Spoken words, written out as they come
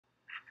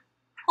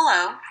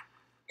Hello,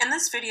 in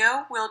this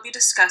video we'll be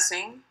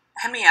discussing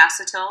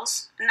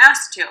hemiacetals and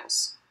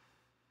acetyls.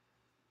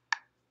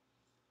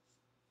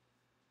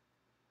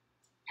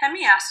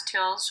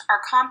 Hemiacetals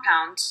are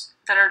compounds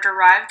that are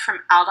derived from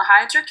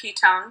aldehydes or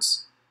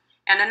ketones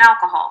and an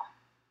alcohol.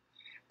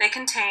 They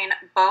contain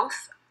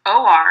both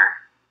OR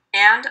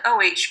and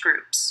OH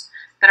groups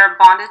that are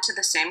bonded to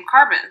the same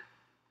carbon.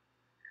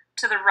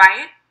 To the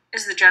right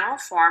is the general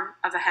form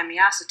of a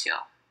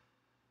hemiacetal.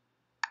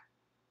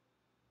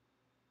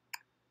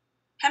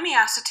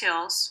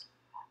 Hemiacetals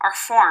are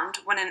formed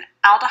when an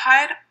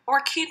aldehyde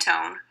or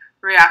ketone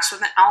reacts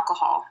with an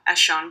alcohol, as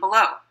shown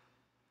below.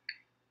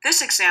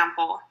 This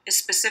example is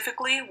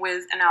specifically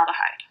with an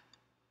aldehyde.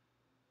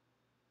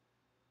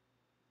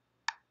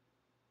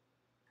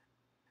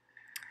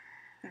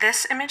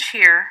 This image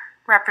here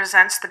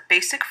represents the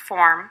basic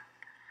form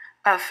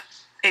of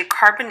a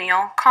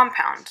carbonyl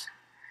compound,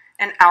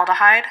 an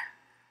aldehyde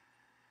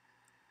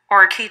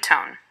or a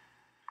ketone.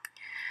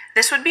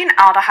 This would be an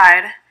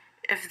aldehyde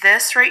if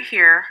this right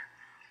here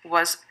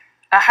was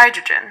a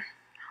hydrogen,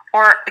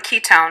 or a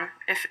ketone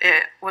if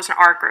it was an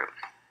R group.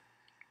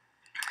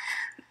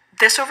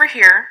 This over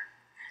here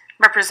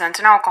represents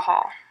an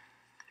alcohol.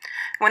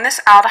 When this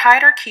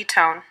aldehyde or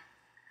ketone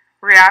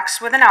reacts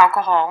with an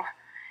alcohol,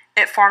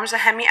 it forms a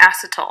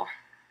hemiacetal.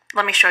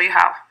 Let me show you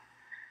how.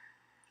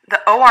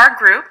 The OR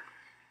group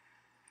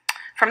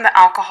from the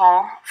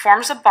alcohol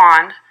forms a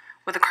bond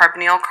with a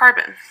carbonyl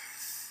carbon.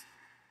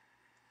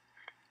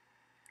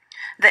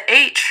 The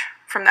H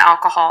from the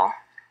alcohol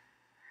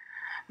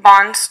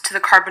bonds to the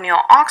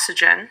carbonyl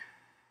oxygen,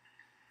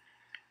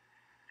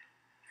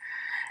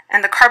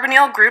 and the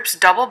carbonyl group's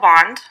double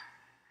bond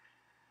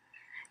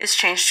is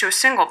changed to a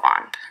single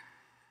bond.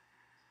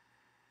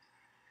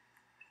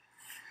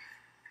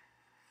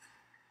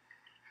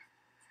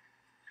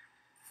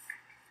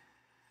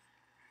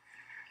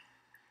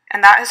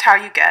 And that is how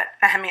you get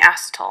a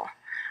hemiacetal,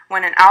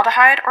 when an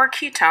aldehyde or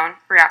ketone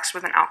reacts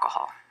with an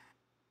alcohol.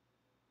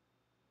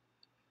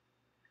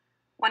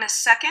 When a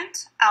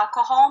second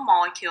alcohol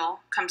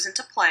molecule comes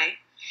into play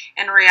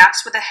and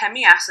reacts with a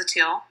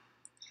hemiacetal,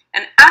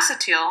 an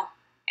acetyl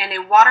and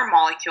a water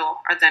molecule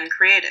are then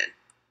created.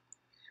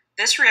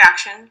 This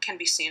reaction can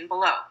be seen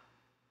below.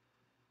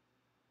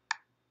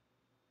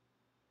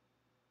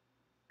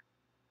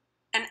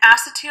 An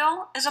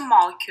acetyl is a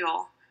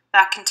molecule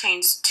that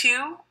contains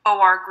two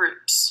OR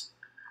groups,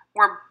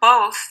 where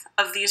both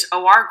of these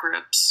OR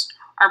groups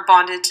are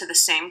bonded to the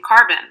same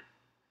carbon.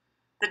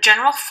 The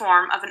general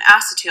form of an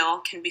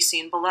acetyl can be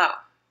seen below.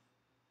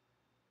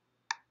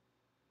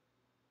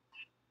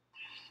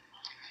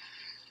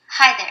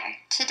 Hi there.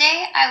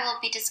 Today I will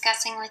be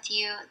discussing with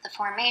you the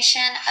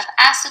formation of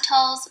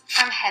acetals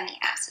from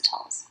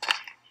hemiacetals.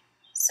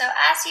 So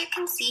as you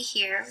can see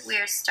here, we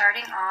are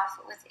starting off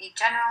with a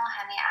general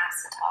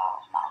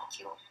hemiacetal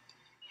molecule.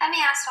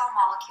 Hemiacetal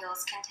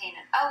molecules contain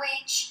an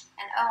OH,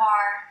 an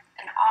OR,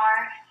 an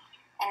R,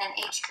 and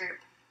an H group,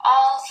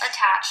 all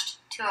attached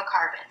to a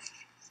carbon.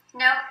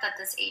 Note that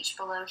this H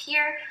below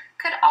here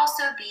could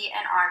also be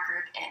an R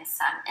group in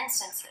some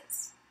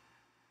instances.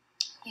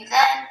 You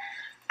then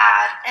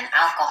add an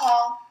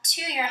alcohol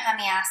to your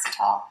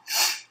hemiacetal,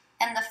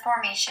 and the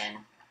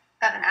formation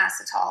of an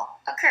acetal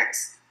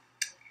occurs.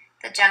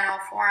 The general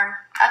form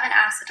of an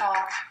acetal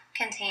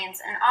contains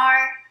an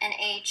R, an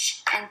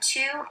H, and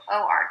two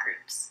OR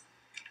groups.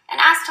 An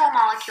acetal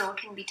molecule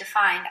can be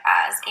defined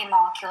as a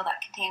molecule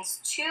that contains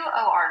two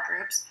OR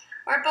groups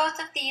where both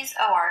of these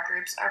OR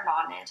groups are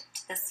bonded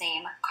to the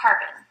same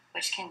carbon,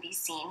 which can be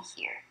seen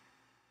here.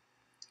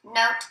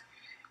 Note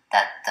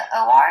that the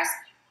ORs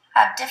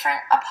have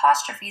different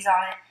apostrophes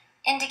on it,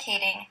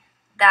 indicating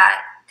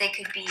that they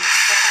could be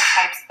different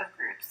types of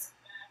groups.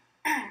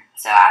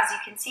 So as you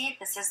can see,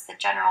 this is the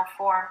general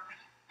form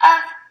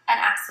of an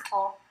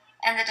acetal,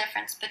 and the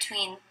difference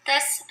between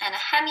this and a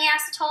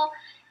hemiacetal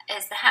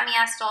is the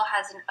hemiacetal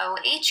has an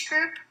OH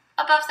group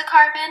above the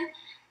carbon,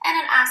 and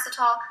an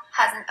acetal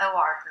has an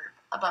OR group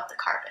above the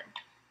carbon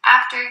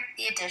after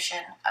the addition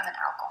of an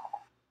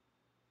alcohol.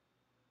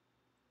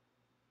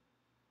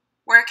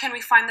 Where can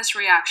we find this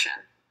reaction?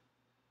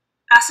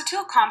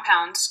 Acetyl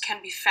compounds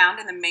can be found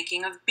in the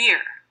making of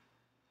beer.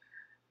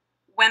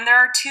 When there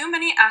are too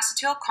many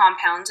acetyl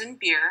compounds in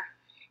beer,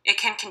 it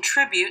can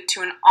contribute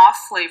to an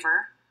off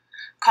flavor,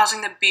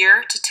 causing the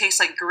beer to taste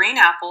like green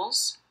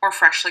apples or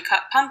freshly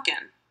cut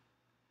pumpkin.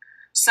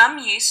 Some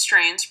yeast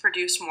strains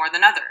produce more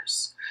than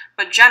others,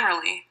 but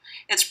generally,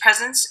 its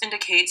presence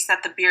indicates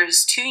that the beer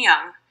is too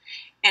young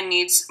and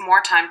needs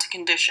more time to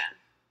condition.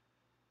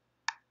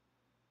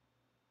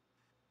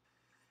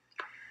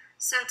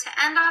 So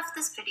to end off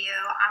this video,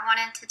 I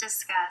wanted to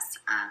discuss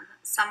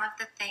some of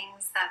the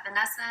things that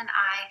Vanessa and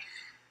I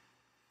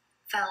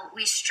felt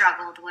we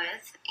struggled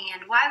with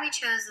and why we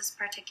chose this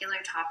particular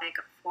topic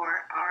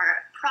for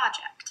our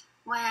project.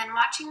 When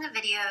watching the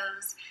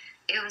videos,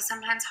 it was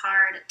sometimes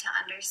hard to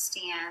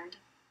understand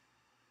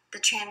the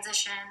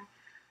transition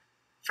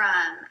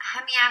from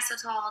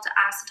hemiacetal to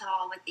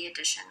acetal with the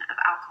addition of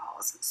alcohol.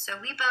 alcohols. So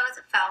we both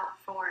felt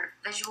for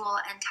visual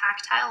and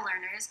tactile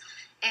learners,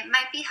 it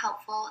might be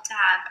helpful to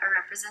have a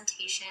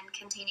representation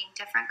containing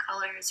different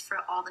colors for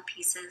all the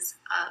pieces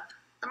of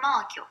the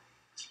molecule.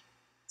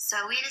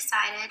 So we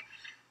decided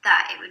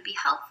that it would be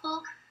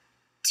helpful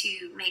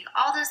to make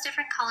all those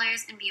different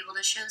colors and be able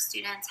to show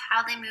students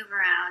how they move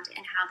around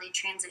and how they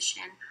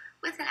transition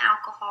with an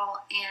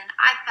alcohol. And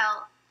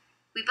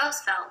we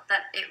both felt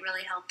that it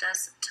really helped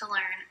us to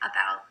learn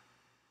about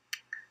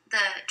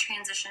the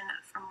transition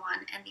from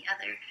one and the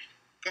other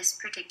this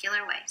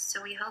particular way.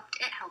 So we hoped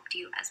it helped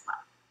you as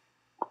well.